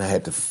 and I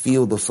had to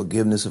feel the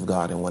forgiveness of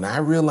God. And when I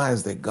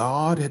realized that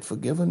God had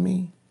forgiven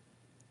me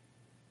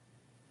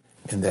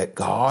and that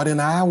God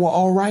and I were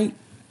all right,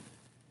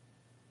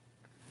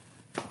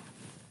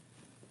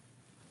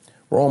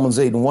 Romans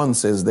 8:1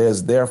 says,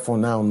 there's therefore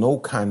now no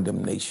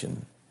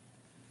condemnation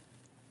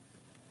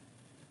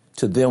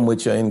to them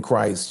which are in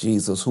Christ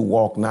Jesus, who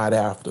walk not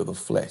after the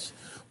flesh,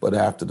 but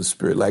after the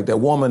Spirit. Like that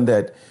woman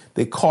that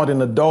they caught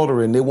in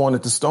adultery and they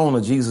wanted to stone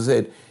her. Jesus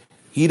said,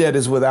 he that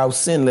is without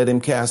sin, let him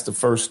cast the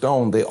first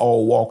stone. They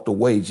all walked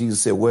away.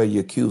 Jesus said, where are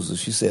your accusers?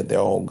 She said, they're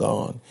all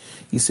gone.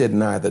 He said,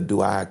 neither do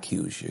I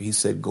accuse you. He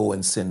said, go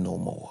and sin no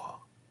more.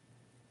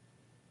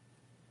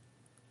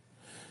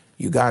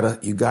 You gotta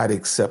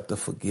accept the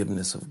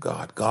forgiveness of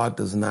God. God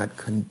does not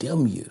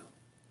condemn you.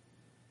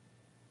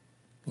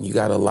 You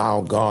got to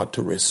allow God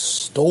to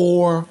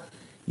restore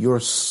your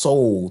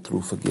soul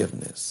through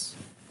forgiveness.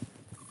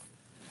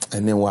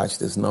 And then watch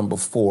this, number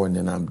 4, and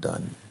then I'm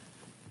done.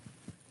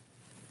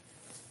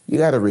 You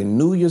got to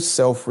renew your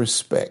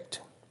self-respect.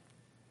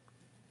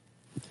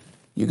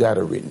 You got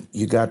to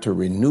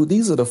renew.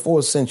 These are the 4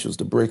 essentials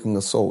to breaking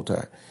a soul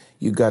tie.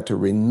 You got to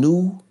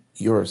renew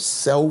your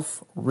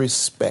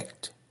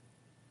self-respect.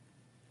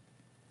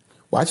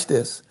 Watch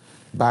this,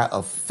 by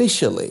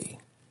officially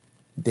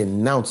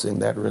denouncing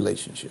that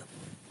relationship.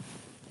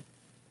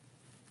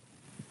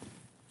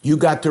 You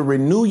got to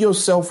renew your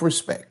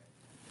self-respect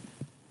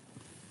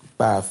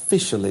by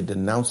officially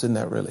denouncing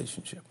that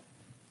relationship.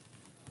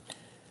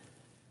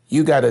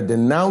 You got to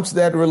denounce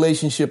that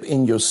relationship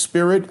in your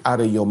spirit,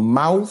 out of your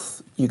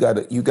mouth. You got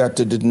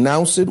to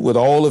denounce it with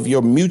all of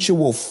your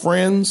mutual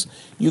friends.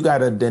 You got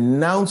to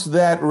denounce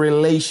that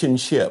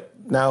relationship.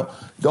 Now,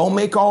 don't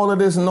make all of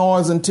this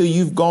noise until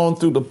you've gone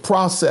through the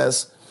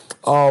process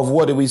of,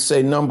 what do we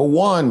say? Number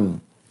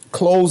 1,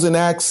 closing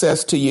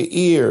access to your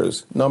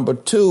ears. Number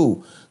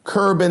 2,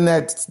 curbing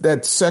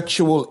that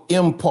sexual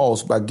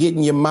impulse by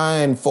getting your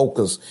mind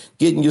focused,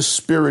 getting your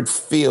spirit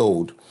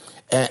filled,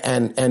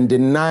 and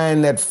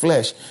denying that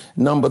flesh.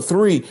 Number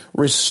 3,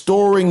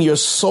 restoring your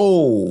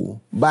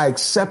soul by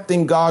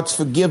accepting God's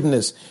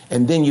forgiveness.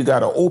 And then you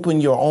got to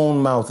open your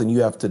own mouth and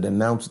you have to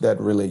denounce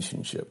that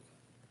relationship.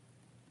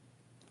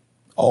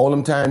 All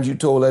them times you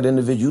told that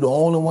individual, you're the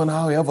only one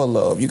I'll ever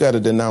love. You got to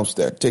denounce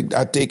that.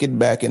 I take it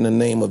back in the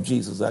name of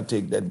Jesus. I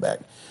take that back.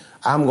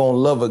 I'm going to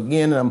love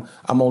again. And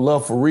I'm going to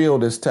love for real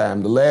this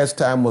time. The last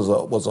time was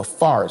a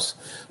farce.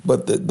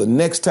 But the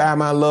next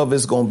time I love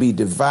is going to be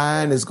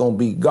divine. It's going to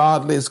be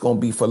godly. It's going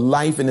to be for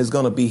life, and it's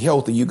going to be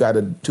healthy. You got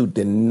to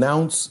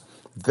denounce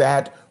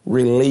that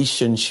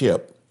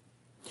relationship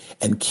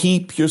and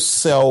keep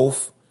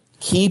yourself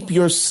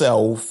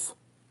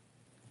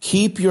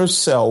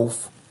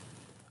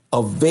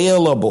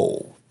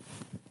available,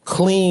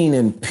 clean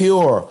and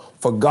pure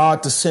for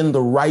God to send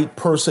the right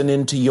person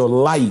into your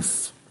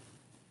life.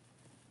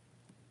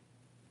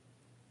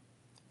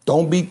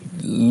 Don't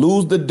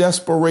lose the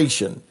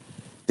desperation.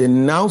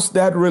 Denounce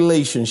that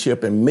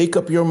relationship and make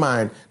up your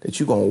mind that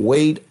you're going to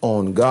wait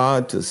on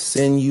God to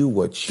send you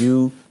what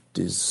you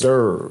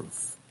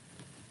deserve.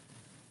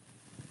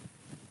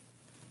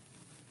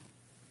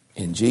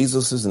 In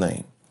Jesus'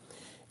 name.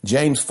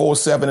 James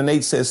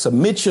 4:7-8 says,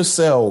 submit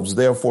yourselves,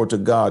 therefore, to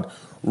God.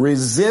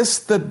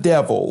 Resist the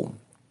devil,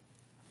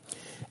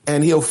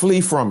 and he'll flee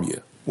from you.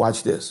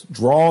 Watch this.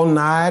 Draw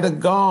nigh to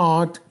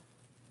God,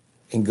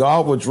 and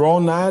God will draw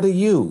nigh to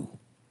you.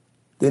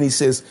 Then he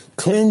says,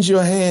 cleanse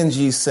your hands,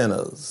 ye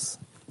sinners,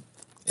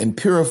 and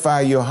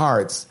purify your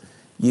hearts,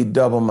 ye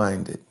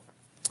double-minded.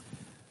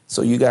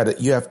 So you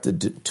have to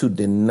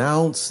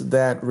denounce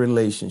that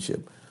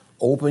relationship.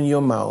 Open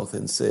your mouth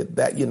and say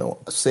that,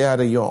 say out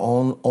of your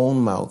own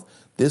mouth,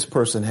 this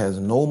person has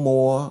no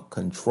more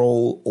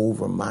control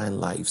over my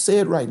life. Say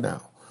it right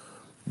now.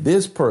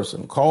 This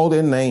person, call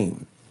their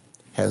name,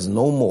 has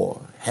no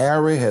more.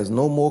 Harry has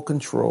no more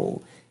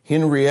control.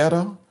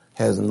 Henrietta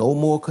has no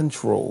more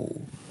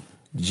control.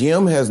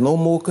 Jim has no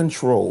more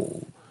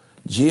control.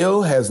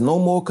 Jill has no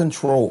more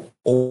control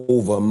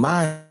over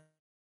my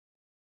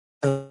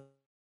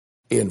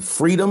in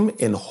freedom,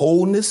 in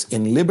wholeness,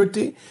 in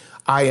liberty.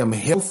 I am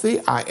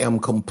healthy. I am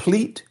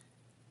complete.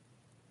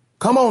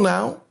 Come on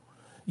now.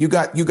 You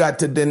got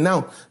to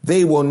denounce.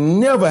 They will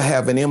never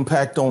have an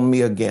impact on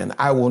me again.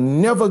 I will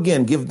never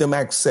again give them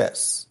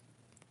access.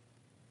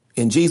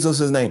 In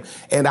Jesus' name.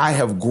 And I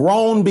have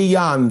grown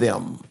beyond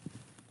them.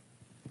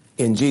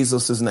 In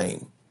Jesus'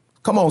 name.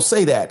 Come on,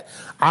 say that.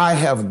 I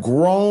have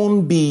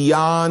grown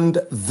beyond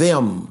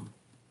them.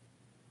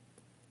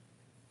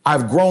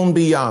 I've grown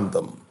beyond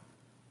them.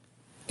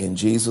 In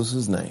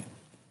Jesus' name.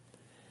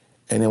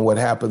 And then what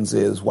happens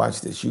is,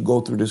 watch this, you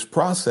go through this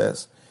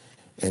process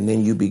and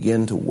then you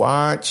begin to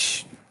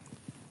watch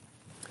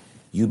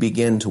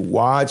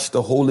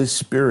the Holy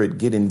Spirit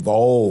get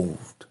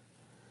involved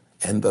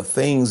and the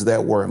things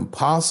that were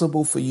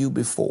impossible for you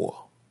before.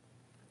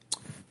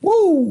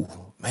 Woo,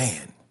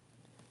 man,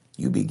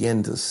 you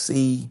begin to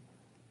see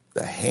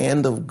the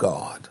hand of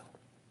God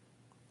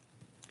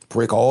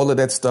break all of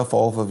that stuff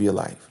off of your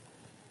life.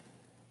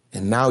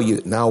 And now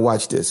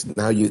watch this.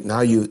 Now you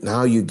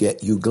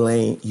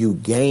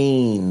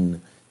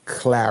gain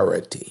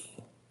clarity.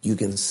 You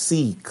can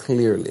see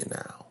clearly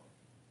now.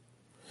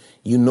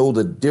 You know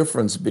the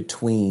difference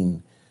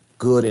between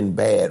good and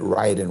bad,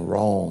 right and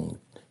wrong,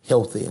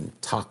 healthy and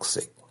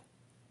toxic.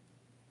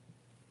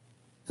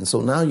 And so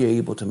now you're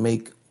able to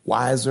make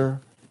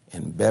wiser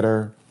and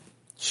better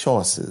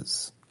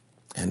choices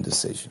and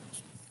decisions.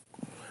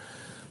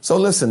 So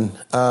listen,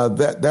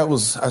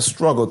 I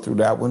struggled through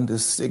that one.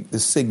 This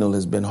signal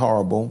has been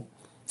horrible.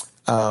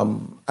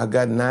 I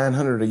got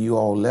 900 of you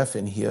all left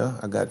in here.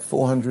 I got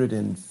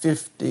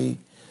 450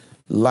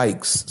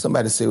 likes.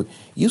 Somebody said,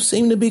 you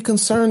seem to be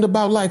concerned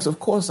about likes. Of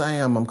course I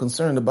am. I'm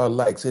concerned about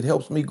likes. It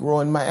helps me grow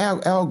in my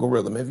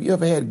algorithm. Have you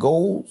ever had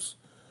goals?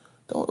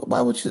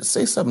 Why would you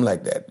say something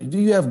like that? Do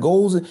you have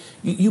goals?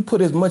 You put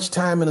as much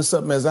time into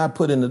something as I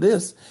put into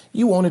this.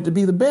 You want it to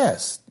be the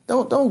best.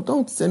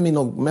 Don't send me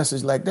no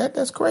message like that.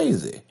 That's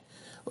crazy.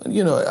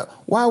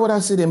 Why would I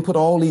sit and put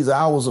all these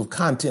hours of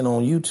content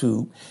on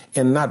YouTube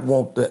and not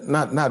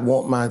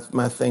want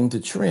my thing to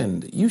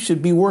trend? You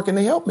should be working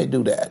to help me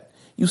do that.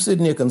 You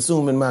sitting there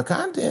consuming my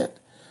content.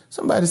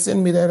 Somebody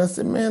send me that. I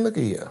said, man, look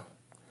at here.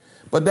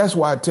 But that's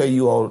why I tell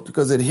you all,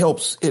 because it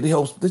helps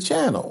the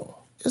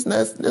channel. It's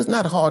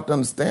not hard to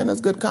understand.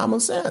 That's good common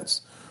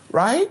sense,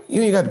 right?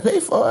 You ain't got to pay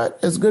for it.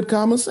 It's good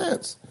common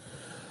sense.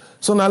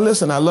 So now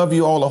listen, I love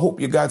you all. I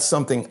hope you got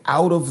something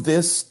out of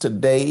this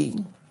today.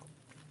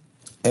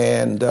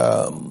 And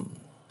I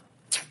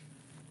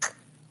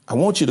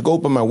want you to go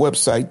up on my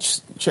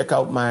website, check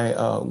out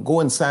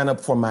go and sign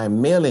up for my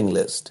mailing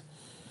list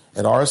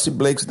at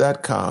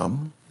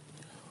rcblakes.com.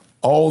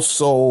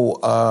 Also,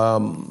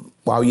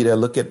 while you're there,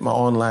 look at my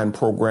online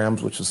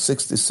programs, which is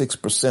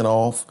 66%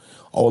 off.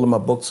 All of my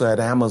books are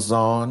at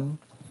Amazon.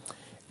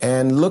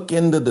 And look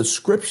in the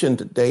description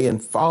today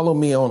and follow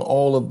me on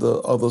all of the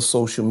other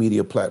social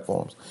media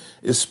platforms,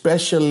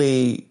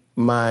 especially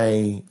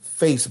my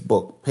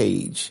Facebook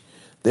page.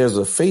 There's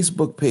a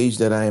Facebook page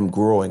that I am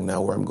growing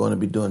now where I'm going to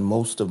be doing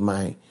most of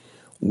my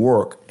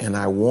work. And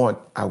I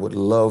would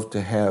love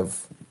to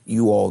have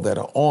you all that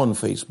are on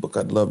Facebook.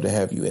 I'd love to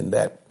have you in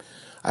that.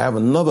 I have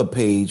another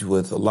page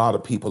with a lot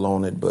of people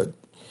on it, but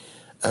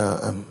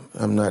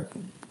I'm not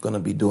going to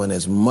be doing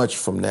as much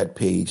from that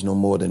page, no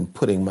more than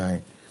putting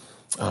my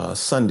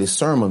Sunday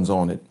sermons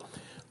on it.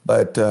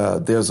 But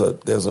there's a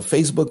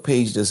Facebook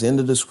page that's in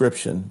the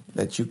description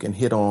that you can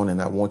hit on,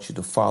 and I want you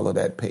to follow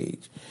that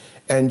page.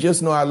 And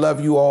just know I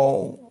love you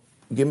all.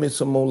 Give me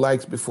some more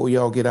likes before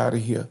y'all get out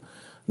of here.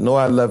 Know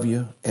I love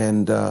you,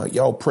 and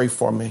y'all pray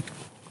for me.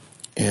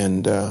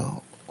 And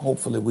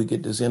hopefully we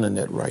get this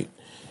internet right.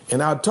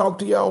 And I'll talk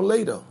to y'all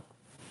later.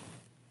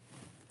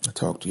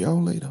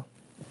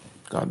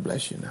 God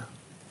bless you now.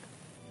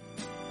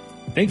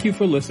 Thank you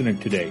for listening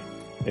today.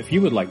 If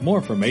you would like more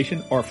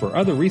information or for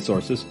other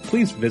resources,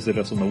 please visit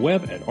us on the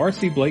web at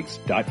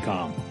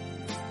rcblakes.com.